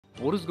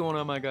What is going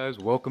on, my guys?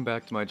 Welcome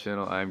back to my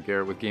channel. I'm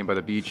Garrett with Game by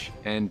the Beach,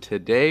 and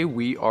today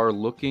we are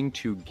looking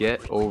to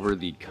get over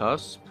the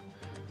cusp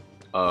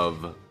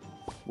of,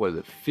 what is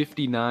it,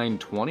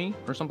 5920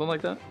 or something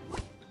like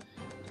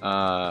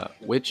that?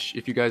 Which,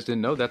 if you guys didn't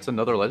know, that's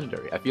another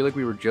legendary. I feel like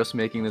we were just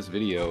making this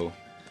video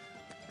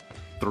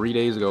 3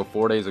 days ago,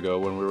 4 days ago,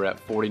 when we were at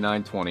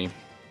 4920.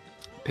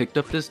 Picked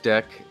up this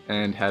deck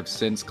and have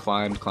since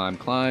climbed,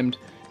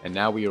 and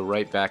now we are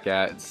right back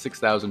at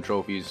 6,000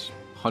 trophies.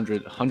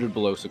 100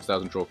 below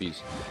 6,000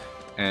 trophies,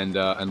 and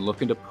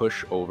looking to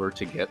push over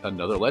to get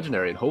another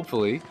legendary, and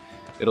hopefully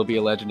it'll be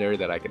a legendary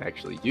that I can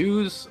actually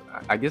use.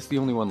 I guess the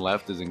only one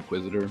left is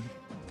Inquisitor,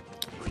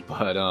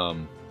 but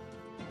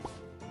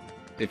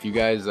if you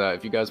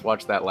guys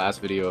watched that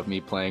last video of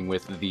me playing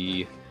with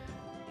the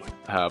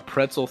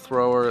pretzel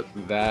thrower,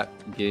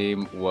 that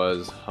game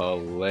was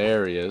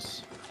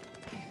hilarious,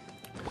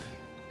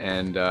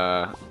 and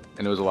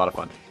it was a lot of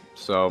fun.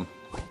 So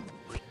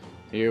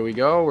here we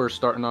go. We're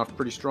starting off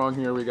pretty strong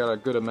here. We got a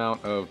good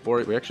amount of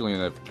Boreas. We actually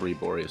only have 3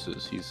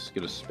 Boreases. He's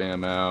going to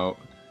spam out.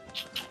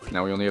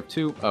 Now we only have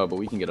 2. Oh, but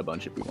we can get a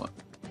bunch if we want.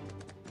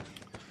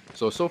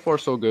 So far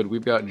so good.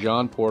 We've got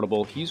John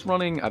Portable. He's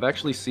running... I've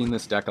actually seen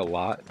this deck a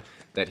lot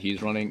that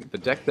he's running. The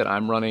deck that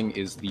I'm running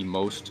is the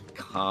most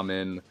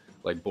common,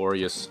 like,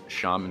 Boreas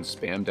Shaman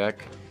spam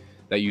deck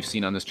that you've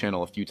seen on this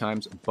channel a few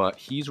times. But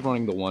he's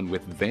running the one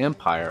with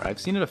Vampire.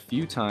 I've seen it a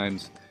few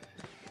times.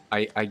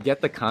 I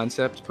get the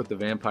concept, put the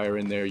Vampire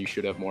in there, you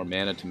should have more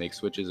mana to make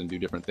switches and do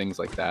different things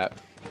like that.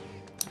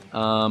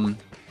 I'm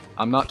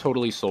not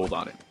totally sold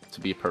on it, to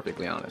be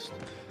perfectly honest.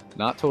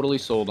 Not totally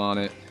sold on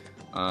it,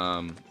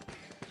 and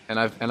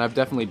I've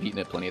definitely beaten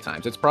it plenty of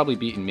times. It's probably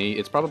beaten me.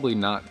 It's probably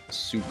not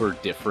super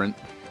different,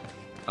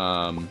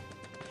 so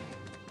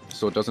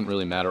it doesn't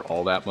really matter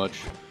all that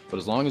much. But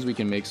as long as we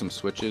can make some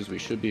switches, we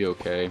should be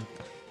okay.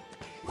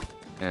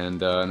 And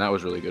that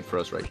was really good for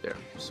us right there.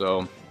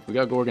 So we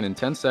got Gorgon in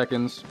 10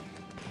 seconds.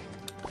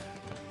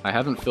 I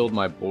haven't filled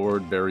my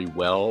board very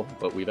well,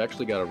 but we've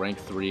actually got a rank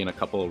 3 and a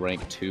couple of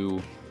rank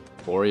 2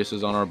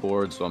 Boreases on our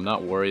board, so I'm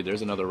not worried.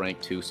 There's another rank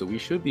 2, so we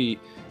should be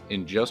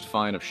in just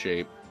fine of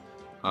shape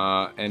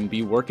and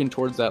be working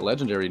towards that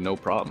legendary no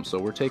problem. So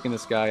we're taking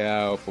this guy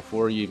out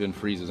before he even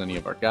freezes any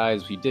of our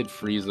guys. He did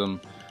freeze them,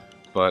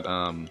 but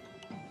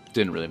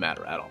didn't really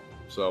matter at all.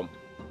 So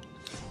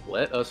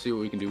let us see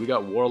what we can do. We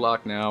got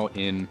Warlock now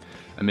in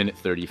a minute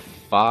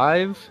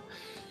 35.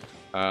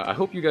 I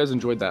hope you guys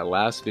enjoyed that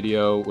last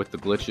video with the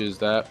glitches.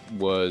 That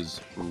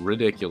was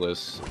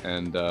ridiculous,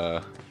 and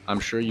I'm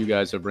sure you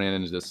guys have ran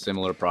into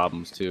similar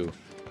problems too.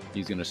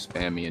 He's gonna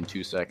spam me in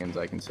 2 seconds,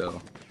 I can tell.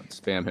 Let's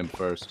spam him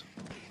first.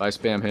 If I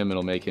spam him,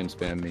 it'll make him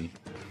spam me.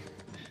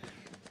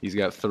 He's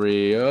got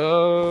 3.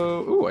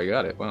 Oh, ooh, I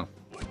got it. Wow.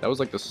 That was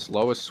like the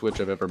slowest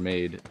switch I've ever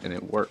made, and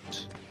it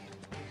worked.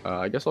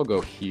 I guess I'll go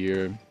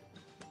here.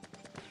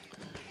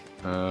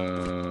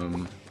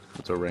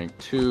 It's a rank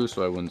 2,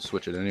 so I wouldn't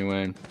switch it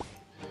anyway.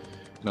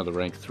 Another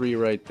rank 3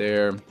 right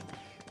there.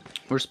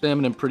 We're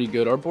spamming him pretty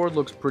good. Our board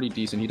looks pretty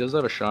decent. He does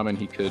have a shaman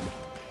he could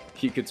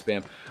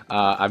spam.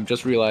 I'm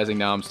just realizing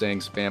now I'm saying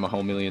spam a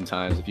whole million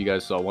times. If you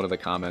guys saw one of the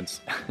comments,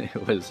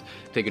 it was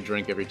take a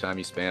drink every time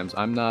he spams.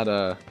 I'm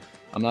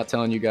not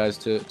telling you guys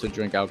to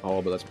drink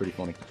alcohol, but that's pretty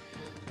funny.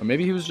 Or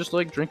maybe he was just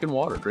like drinking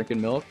water, drinking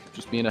milk,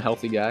 just being a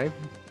healthy guy,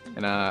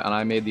 and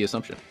I made the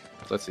assumption.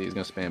 So let's see, he's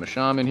gonna spam a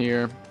shaman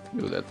here.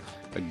 Ooh, that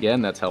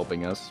again, that's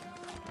helping us.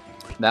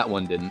 That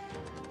one didn't.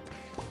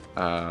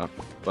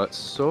 But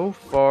so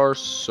far,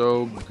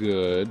 so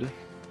good.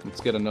 Let's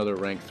get another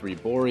rank 3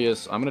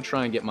 Boreas. I'm going to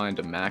try and get mine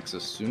to max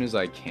as soon as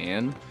I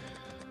can.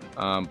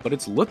 But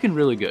it's looking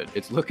really good.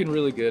 It's looking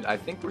really good. I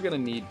think we're going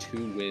to need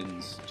 2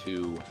 wins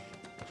to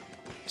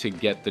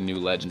get the new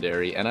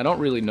legendary, and I don't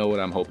really know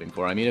what I'm hoping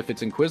for. I mean, if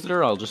it's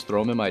Inquisitor, I'll just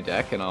throw him in my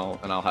deck, and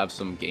I'll have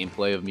some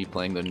gameplay of me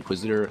playing the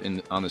Inquisitor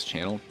on this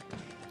channel.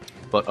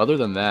 But other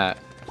than that,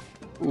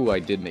 ooh, I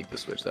did make the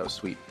switch. That was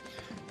sweet.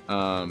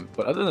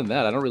 But other than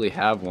that, I don't really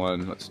have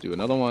one. Let's do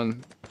another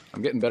one.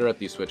 I'm getting better at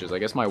these switches. I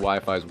guess my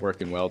Wi-Fi is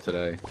working well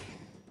today.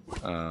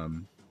 But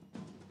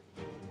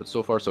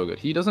so far, so good.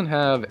 He doesn't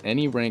have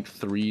any rank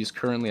 3s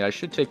currently. I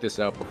should take this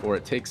out before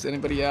it takes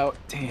anybody out.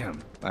 Damn,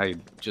 I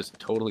just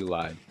totally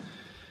lied.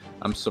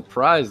 I'm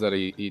surprised that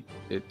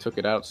it took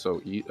it out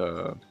so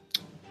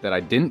that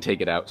I didn't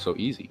take it out so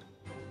easy.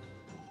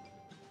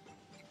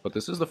 But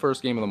this is the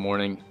first game of the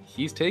morning.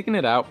 He's taking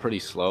it out pretty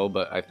slow,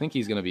 but I think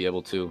he's going to be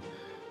able to.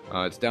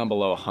 It's down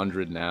below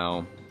 100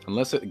 now.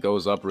 Unless it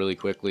goes up really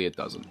quickly, it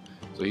doesn't.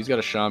 So he's got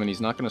a shaman.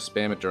 He's not going to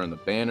spam it during the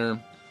banner.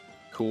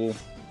 Cool.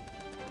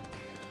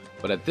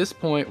 But at this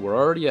point, we're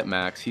already at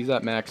max. He's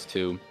at max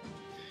too.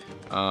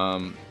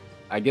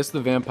 I guess the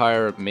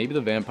vampire, maybe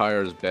the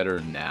vampire is better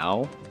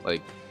now.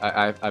 Like,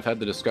 I've had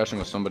the discussion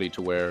with somebody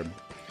to where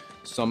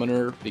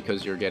summoner,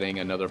 because you're getting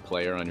another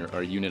player on your,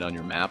 or unit on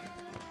your map,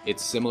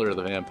 it's similar to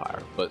the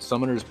vampire. But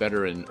summoner's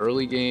better in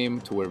early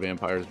game to where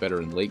vampire is better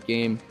in late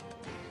game.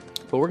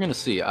 But we're going to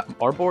see.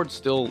 Our board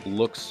still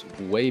looks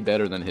way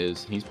better than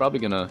his. He's probably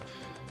going to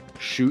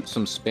shoot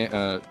some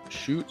summoners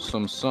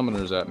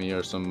at me,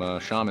 or some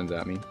shamans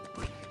at me.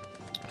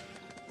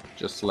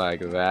 Just like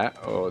that.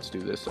 Oh, let's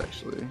do this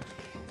actually.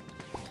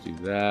 Let's do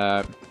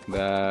that.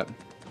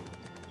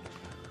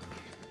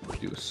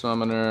 Do a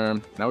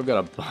summoner. Now we've got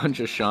a bunch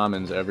of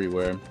shamans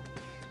everywhere.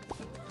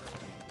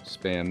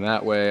 Spam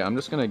that way. I'm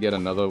just going to get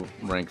another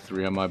rank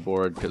 3 on my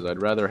board because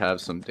I'd rather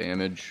have some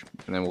damage.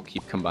 And then we'll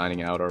keep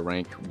combining out our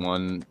rank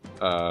 1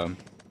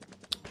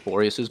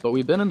 Boreases. But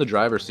we've been in the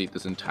driver's seat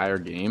this entire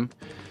game.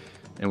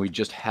 And we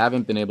just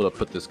haven't been able to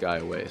put this guy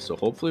away. So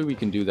hopefully we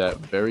can do that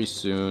very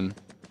soon.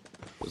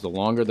 Because the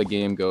longer the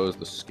game goes,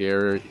 the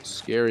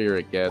scarier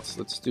it gets.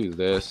 Let's do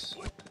this.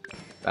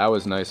 That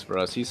was nice for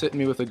us. He's hitting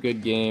me with a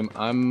good game.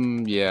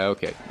 Yeah,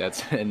 okay.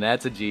 That's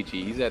a GG.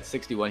 He's at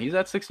 61. He's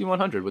at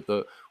 6100 with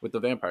the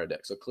vampire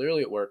deck. So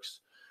clearly it works.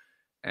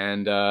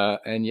 And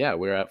yeah,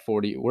 we're at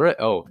 40.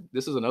 Oh,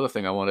 this is another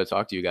thing I wanted to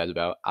talk to you guys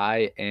about.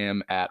 I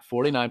am at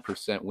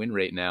 49% win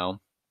rate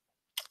now.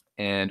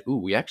 And ooh,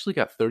 we actually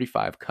got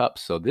 35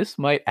 cups. So this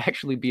might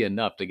actually be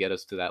enough to get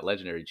us to that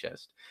legendary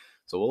chest.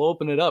 So we'll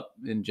open it up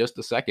in just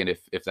a second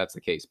if that's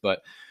the case.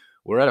 But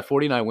we're at a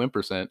 49 win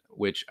percent,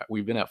 which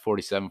we've been at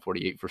 47,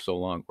 48 for so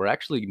long. We're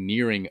actually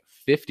nearing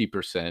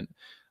 50%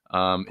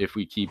 if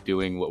we keep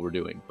doing what we're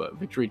doing. But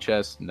victory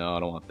chest, no, I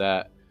don't want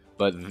that.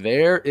 But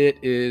there it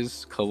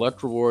is.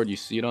 Collect reward. You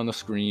see it on the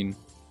screen.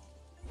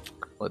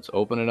 Let's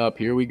open it up.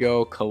 Here we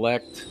go.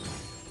 Collect.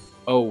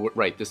 Oh,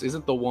 right. This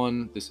isn't the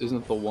one. This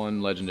isn't the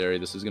one legendary.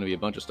 This is going to be a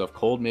bunch of stuff.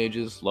 Cold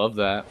mages. Love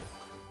that.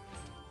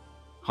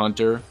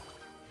 Hunter.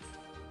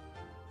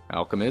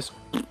 Alchemist.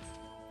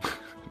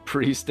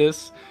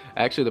 Priestess.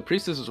 Actually, the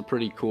Priestess is a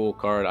pretty cool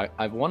card.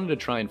 I've wanted to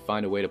try and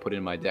find a way to put it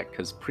in my deck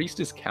because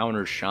Priestess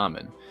counters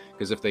Shaman.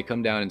 Because if they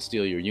come down and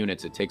steal your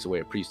units, it takes away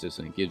a Priestess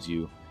and it gives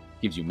you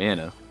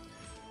mana.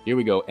 Here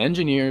we go.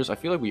 Engineers. I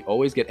feel like we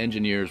always get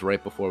Engineers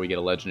right before we get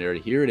a Legendary.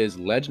 Here it is.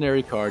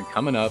 Legendary card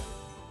coming up.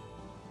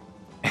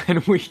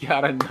 And we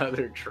got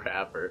another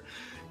Trapper.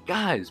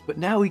 Guys, but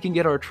now we can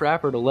get our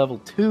Trapper to level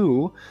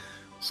 2.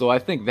 So I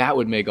think that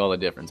would make all the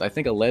difference. I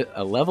think a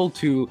level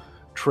 2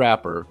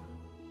 Trapper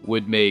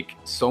would make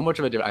so much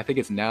of a difference. I think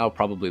it's now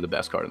probably the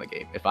best card in the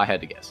game, if I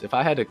had to guess. If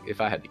I had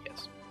to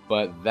guess.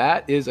 But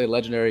that is a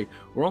legendary.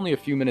 We're only a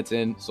few minutes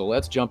in, so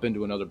let's jump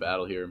into another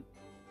battle here.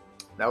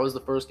 That was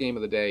the first game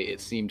of the day. It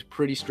seemed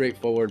pretty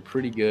straightforward,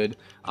 pretty good.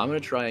 I'm going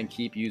to try and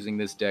keep using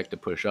this deck to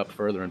push up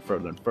further and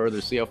further and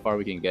further, see how far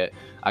we can get.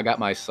 I got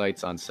my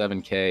sights on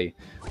 7K,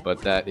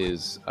 but that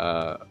is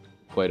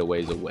quite a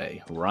ways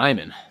away.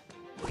 Ryman.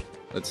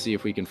 Let's see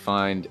if we can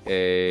find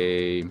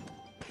a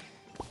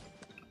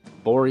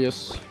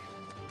Boreas.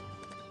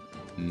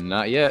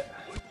 Not yet.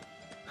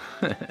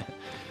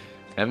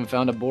 Haven't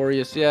found a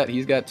Boreas yet.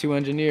 He's got 2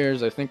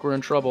 engineers. I think we're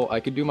in trouble. I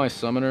could do my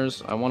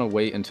summoners. I want to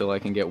wait until I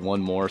can get one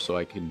more so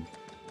I can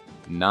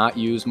not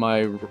use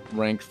my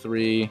rank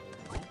 3.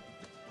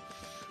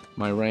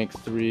 My rank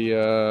 3,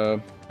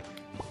 oh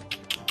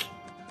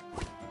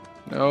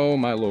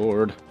my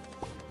lord.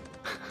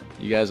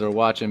 You guys are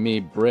watching me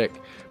brick,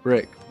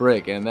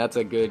 and that's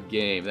a good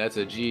game. That's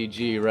a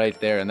GG right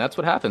there, and that's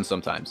what happens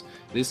sometimes.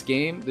 This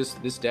game,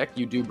 this deck,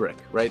 you do brick,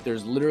 right?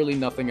 There's literally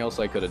nothing else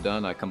I could have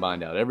done. I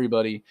combined out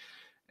everybody,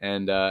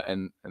 and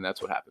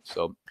that's what happens.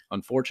 So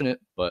unfortunate,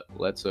 but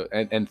let's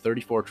and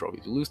 34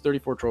 trophies. You lose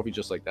 34 trophies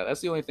just like that.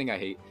 That's the only thing I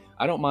hate.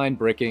 I don't mind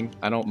bricking.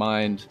 I don't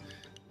mind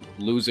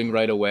losing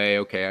right away.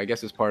 Okay, I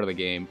guess it's part of the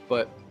game,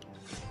 but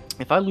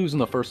if I lose in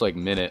the first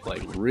minute,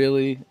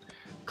 really.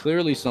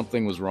 Clearly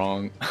something was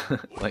wrong.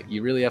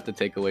 You really have to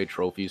take away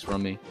trophies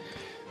from me.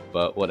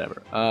 But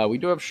whatever. We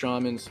do have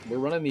shamans. We're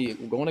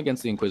going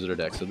against the Inquisitor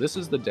deck. So this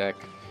is the deck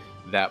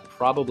that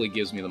probably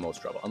gives me the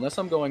most trouble. Unless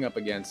I'm going up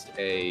against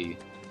a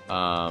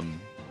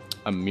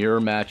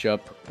mirror matchup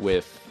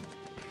with,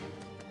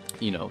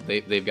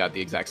 they've got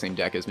the exact same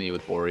deck as me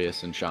with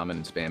Boreas and Shaman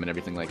and Spam and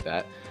everything like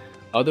that.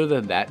 Other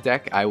than that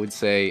deck, I would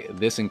say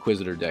this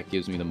Inquisitor deck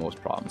gives me the most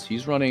problems.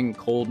 He's running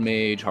Cold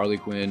Mage, Harley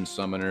Quinn,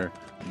 Summoner,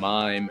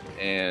 Mime,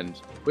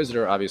 and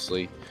Inquisitor,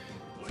 obviously.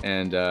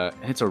 And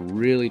it's a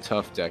really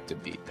tough deck to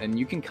beat. And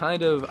you can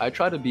I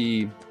try to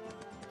be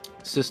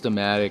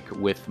systematic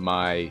with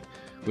my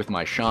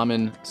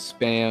Shaman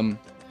spam,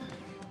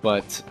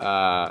 but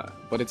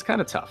it's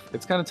kind of tough.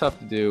 It's kind of tough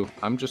to do.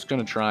 I'm just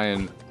going to try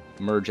and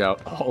merge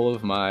out all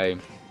of my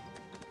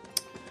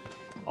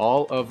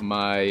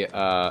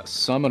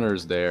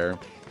summoners there.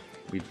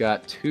 We've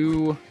got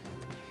 2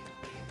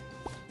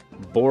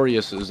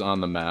 Boreases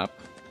on the map.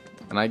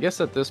 And I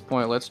guess at this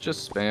point, let's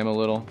just spam a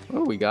little.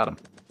 Oh, we got him.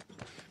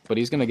 But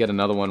he's going to get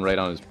another one right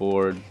on his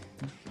board.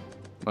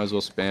 Might as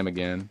well spam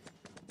again.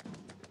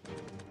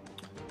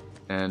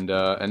 And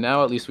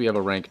now at least we have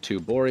a rank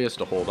 2 Boreas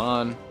to hold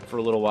on for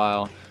a little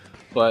while.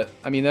 But,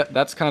 I mean,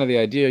 that's kind of the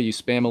idea. You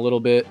spam a little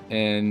bit,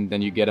 and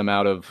then you get him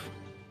out of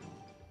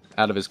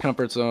his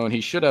comfort zone. He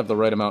should have the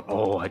right amount.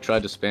 Oh, I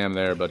tried to spam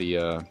there, but he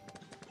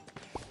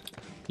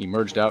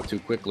merged out too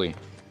quickly.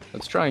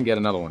 Let's try and get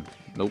another one.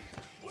 Nope.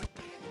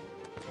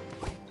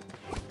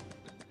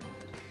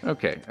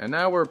 Okay, and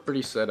now we're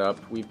pretty set up.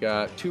 We've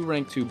got 2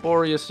 rank 2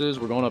 Boreases.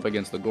 We're going up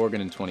against the Gorgon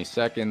in 20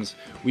 seconds.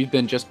 We've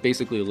been just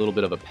basically a little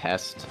bit of a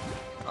pest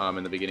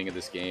in the beginning of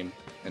this game,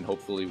 and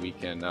hopefully we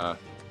can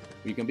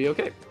be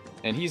okay.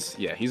 And he's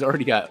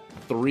already got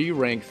 3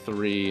 rank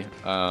 3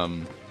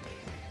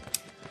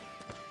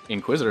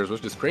 Inquisitors,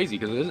 which is crazy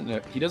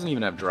because he doesn't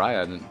even have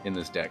Dryad in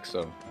this deck.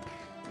 So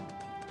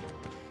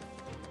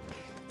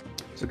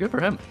good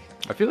for him.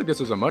 I feel like this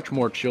is a much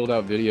more chilled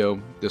out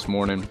video this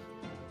morning,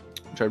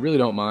 which I really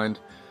don't mind.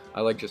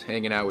 I like just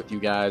hanging out with you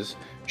guys,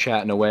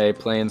 chatting away,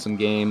 playing some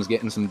games,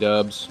 getting some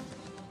dubs.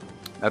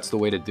 That's the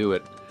way to do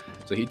it.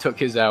 So he took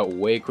his out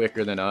way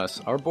quicker than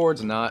us. Our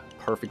board's not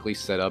perfectly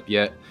set up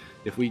yet.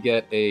 If we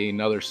get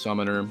another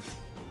summoner,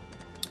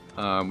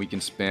 we can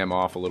spam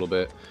off a little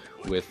bit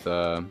with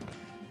our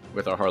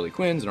Harley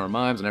Quinns and our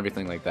Mimes and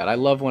everything like that. I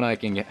love when I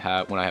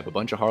have a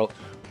bunch of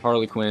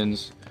Harley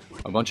Quinns,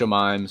 a bunch of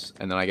Mimes,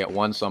 and then I get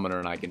one summoner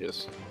and I can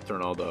just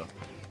turn all the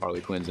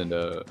Harley Quinns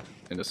into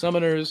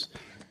summoners,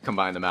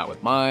 combine them out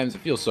with Mimes. It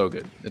feels so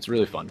good. It's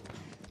really fun.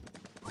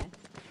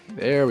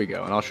 There we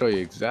go, and I'll show you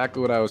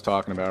exactly what I was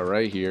talking about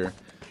right here.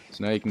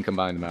 So now you can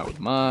combine them out with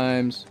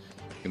Mimes,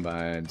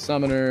 combine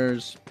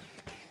summoners,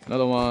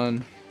 another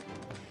one,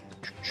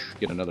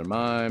 get another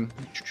Mime,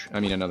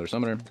 another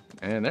summoner,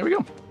 and there we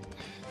go.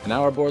 And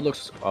now our board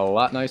looks a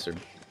lot nicer.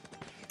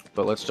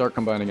 But let's start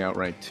combining out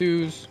rank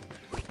 2s,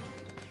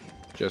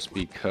 just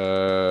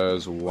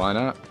because why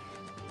not?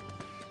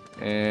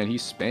 And he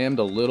spammed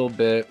a little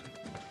bit.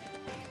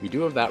 We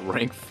do have that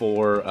rank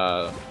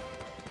 4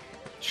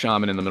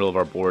 Shaman in the middle of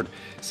our board.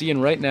 See,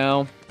 and right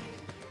now,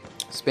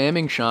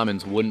 spamming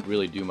Shamans wouldn't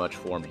really do much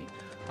for me.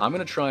 I'm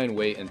going to try and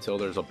wait until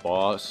there's a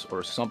boss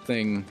or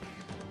something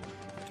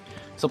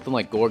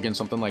like Gorgon,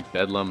 something like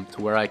Bedlam,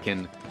 to where I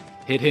can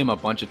hit him a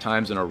bunch of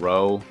times in a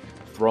row,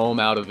 throw him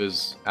out of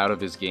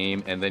his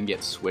game, and then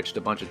get switched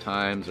a bunch of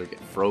times or get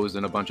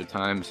frozen a bunch of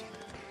times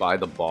by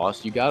the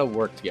boss. You got to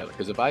work together,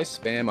 because if I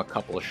spam a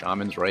couple of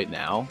Shamans right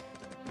now,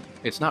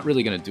 it's not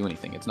really going to do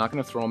anything. It's not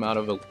going to throw him out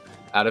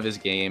of his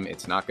game.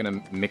 It's not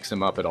going to mix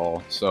him up at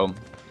all. So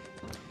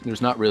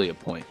there's not really a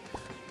point.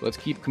 Let's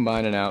keep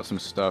combining out some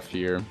stuff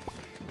here.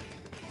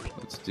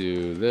 Let's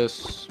do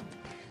this.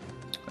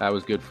 That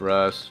was good for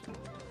us.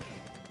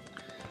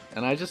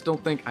 And I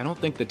don't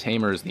think the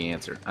Tamer is the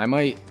answer. I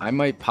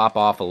might pop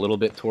off a little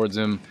bit towards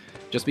him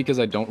just because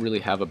I don't really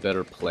have a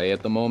better play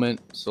at the moment.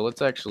 So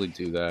let's actually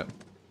do that.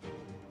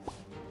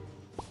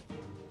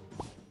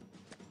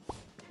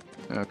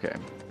 Okay.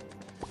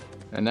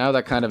 And now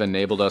that kind of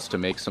enabled us to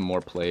make some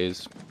more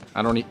plays.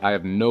 I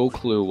have no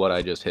clue what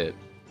I just hit.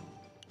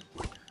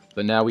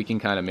 But now we can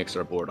kind of mix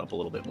our board up a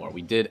little bit more.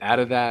 We did, out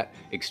of that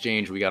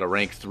exchange, we got a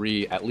rank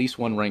 3, at least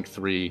one rank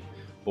 3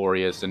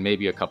 Boreas, and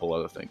maybe a couple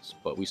other things.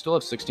 But we still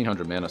have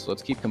 1,600 mana, so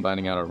let's keep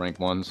combining out our rank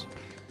 1s.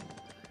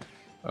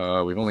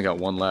 We've only got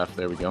one left.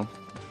 There we go.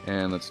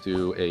 And let's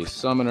do a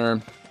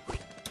Summoner.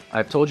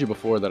 I've told you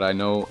before that I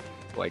know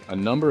like a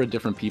number of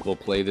different people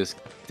play this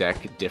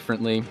deck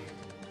differently.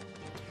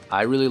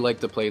 I really like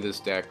to play this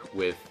deck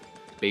with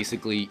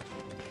basically,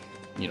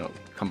 you know,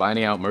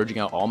 combining out, merging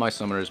out all my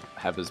summoners,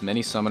 have as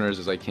many summoners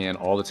as I can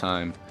all the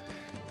time,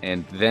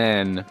 and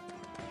then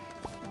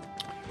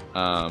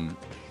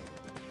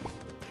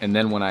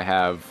when I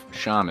have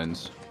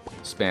shamans,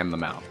 spam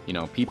them out. You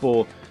know,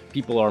 people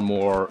are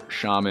more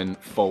shaman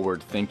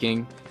forward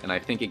thinking, and I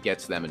think it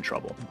gets them in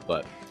trouble.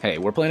 But hey,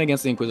 we're playing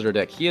against the Inquisitor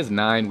deck. He has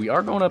 9. We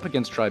are going up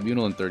against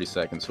Tribunal in 30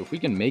 seconds, so if we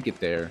can make it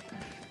there,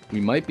 we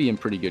might be in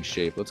pretty good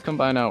shape. Let's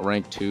combine out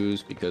rank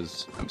 2s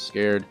because I'm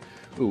scared.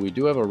 Ooh, we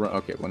do have a...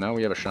 Okay, well now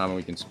we have a shaman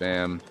we can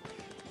spam.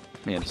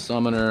 And a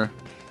summoner.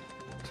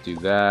 Let's do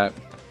that.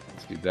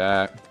 Let's do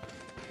that.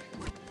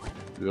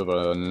 We have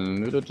a...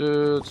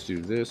 Let's do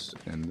this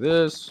and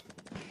this.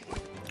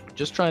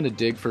 Just trying to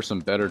dig for some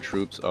better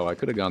troops. Oh, I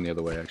could have gone the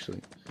other way, actually.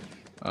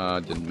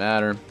 Didn't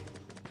matter.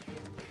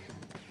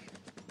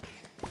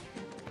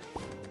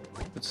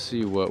 Let's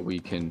see what we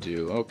can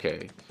do.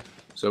 Okay.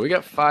 So we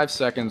got 5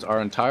 seconds. Our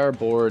entire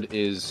board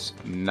is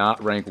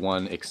not rank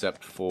 1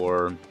 except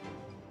for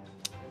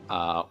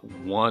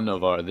one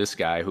of this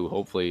guy who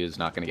hopefully is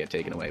not going to get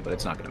taken away, but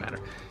it's not going to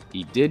matter.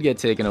 He did get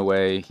taken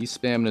away. He's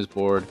spamming his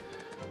board.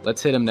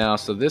 Let's hit him now.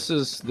 So this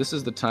is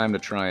the time to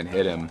try and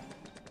hit him.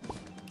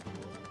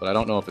 But I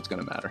don't know if it's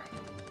going to matter.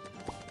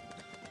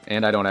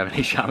 And I don't have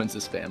any shamans to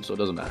spam, so it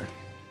doesn't matter.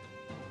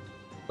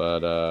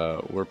 But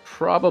we're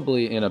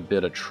probably in a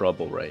bit of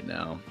trouble right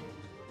now.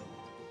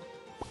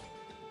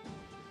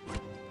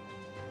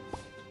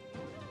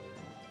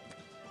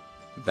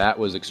 That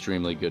was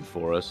extremely good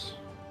for us.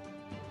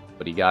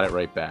 But he got it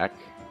right back.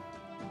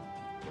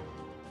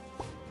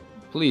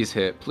 Please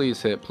hit,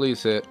 please hit,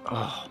 please hit.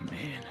 Oh,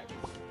 man.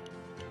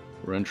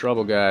 We're in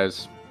trouble,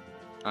 guys.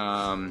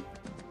 I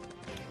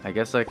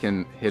guess I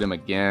can hit him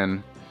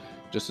again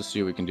just to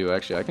see what we can do.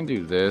 Actually, I can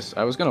do this.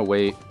 I was going to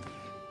wait,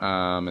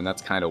 and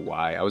that's kind of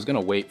why. I was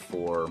going to wait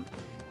for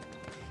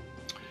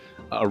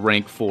a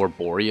rank 4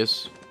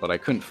 Boreas, but I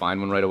couldn't find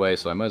one right away,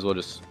 so I might as well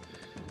just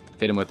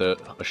Hit him with a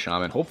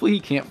shaman. Hopefully he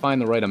can't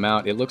find the right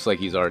amount. It looks like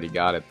he's already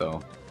got it,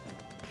 though.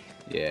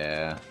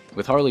 Yeah.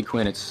 With Harley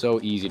Quinn, it's so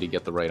easy to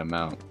get the right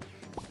amount.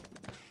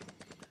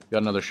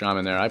 Got another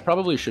shaman there. I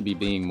probably should be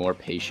being more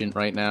patient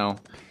right now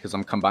because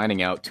I'm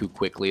combining out too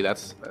quickly.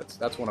 That's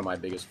one of my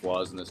biggest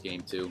flaws in this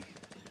game, too.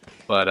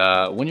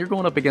 But when you're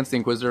going up against the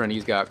Inquisitor and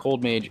he's got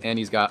Cold Mage and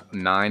he's got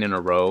 9 in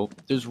a row,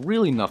 there's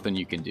really nothing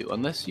you can do.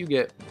 Unless you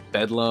get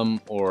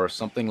Bedlam or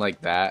something like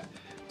that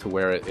to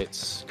where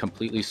it's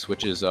completely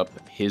switches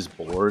up his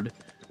board,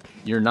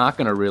 you're not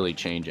going to really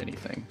change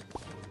anything.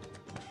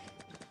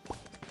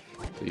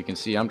 So you can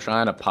see I'm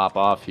trying to pop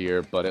off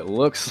here, but it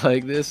looks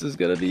like this is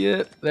going to be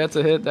it. That's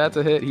a hit. That's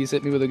a hit. He's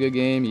hit me with a good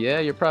game. Yeah,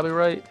 you're probably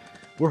right.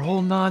 We're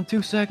holding on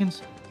 2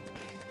 seconds.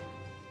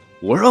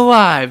 We're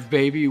alive,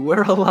 baby.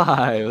 We're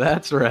alive.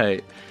 That's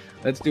right.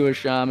 Let's do a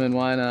shaman.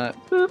 Why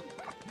not? Boop.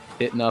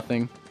 Hit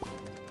nothing.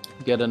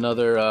 Get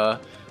another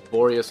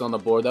Boreas on the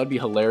board. That would be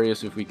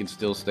hilarious if we can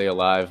still stay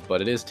alive,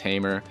 but it is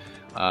Tamer.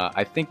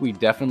 I think we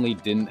definitely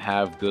didn't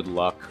have good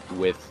luck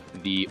with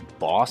the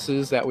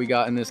bosses that we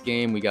got in this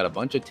game. We got a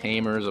bunch of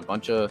Tamers, a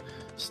bunch of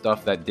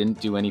stuff that didn't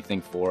do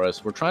anything for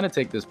us. We're trying to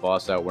take this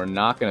boss out. We're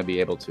not going to be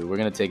able to. We're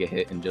going to take a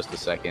hit in just a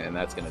second, and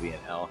that's going to be an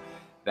L.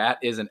 That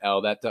is an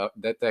L. That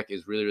deck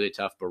is really, really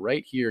tough. But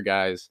right here,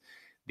 guys,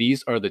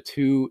 these are the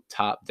 2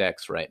 top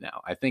decks right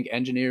now. I think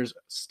Engineer's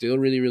still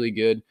really, really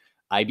good.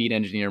 I beat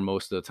Engineer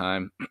most of the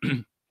time.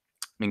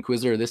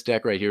 Inquisitor, this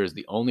deck right here is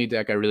the only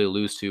deck I really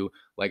lose to,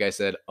 like I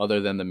said, other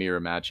than the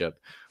mirror matchup.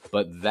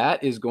 But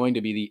that is going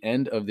to be the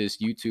end of this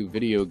YouTube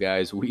video,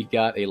 guys. We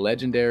got a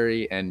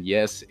legendary, and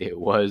yes, it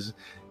was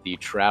the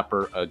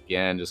Trapper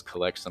again. Just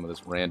collect some of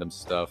this random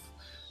stuff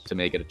to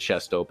make it a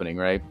chest opening,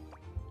 right?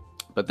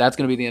 But that's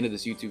going to be the end of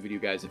this YouTube video,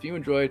 guys. If you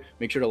enjoyed,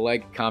 make sure to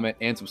like, comment,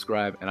 and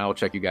subscribe, and I will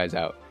check you guys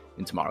out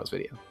in tomorrow's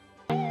video.